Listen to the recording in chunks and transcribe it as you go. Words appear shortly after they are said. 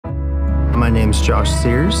My name's Josh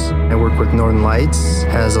Sears. I work with Northern Lights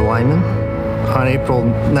as a lineman. On April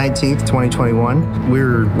 19th, 2021, we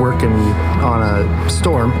were working on a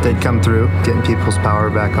storm that'd come through, getting people's power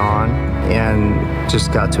back on, and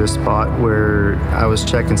just got to a spot where I was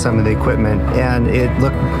checking some of the equipment and it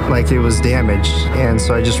looked like it was damaged. And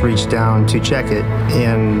so I just reached down to check it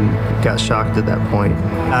and got shocked at that point.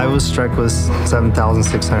 I was struck with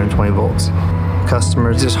 7,620 volts.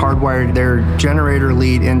 Customers just hardwired their generator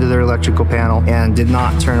lead into their electrical panel and did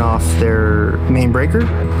not turn off their main breaker.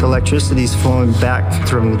 The electricity's flowing back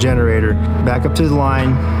from the generator back up to the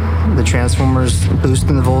line. The transformer's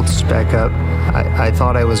boosting the voltage back up. I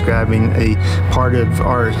thought I was grabbing a part of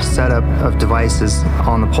our setup of devices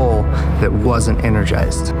on the pole that wasn't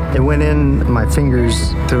energized. It went in my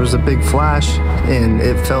fingers. There was a big flash and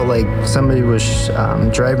it felt like somebody was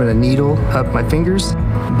driving a needle up my fingers.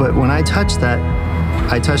 But when I touched that,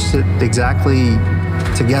 I touched it exactly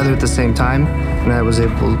together at the same time, and I was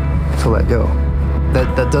able to let go.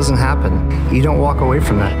 That doesn't happen. You don't walk away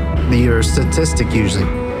from that. You're a statistic usually.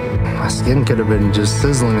 My skin could have been just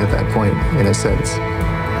sizzling at that point, in a sense.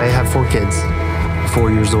 I have 4 kids,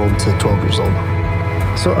 4 years old to 12 years old.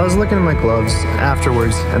 So I was looking at my gloves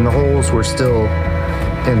afterwards, and the holes were still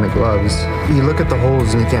in the gloves. You look at the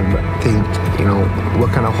holes and you can't think,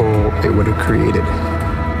 what kind of hole it would have created.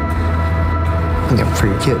 For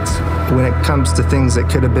your kids. When it comes to things that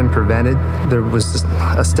could have been prevented, there was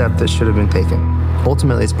a step that should have been taken.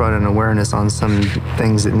 Ultimately, it's brought an awareness on some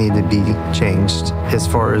things that need to be changed as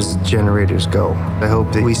far as generators go. I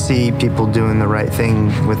hope that we see people doing the right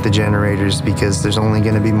thing with the generators, because there's only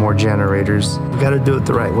going to be more generators. We got to do it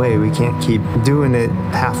the right way. We can't keep doing it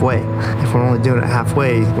halfway. If we're only doing it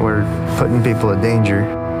halfway, we're putting people in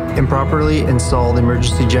danger. Improperly installed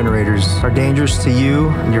emergency generators are dangerous to you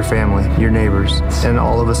and your family, your neighbors, and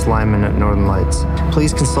all of us linemen at Northern Lights.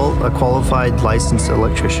 Please consult a qualified licensed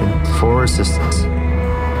electrician for assistance.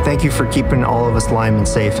 Thank you for keeping all of us linemen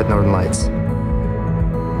safe at Northern Lights.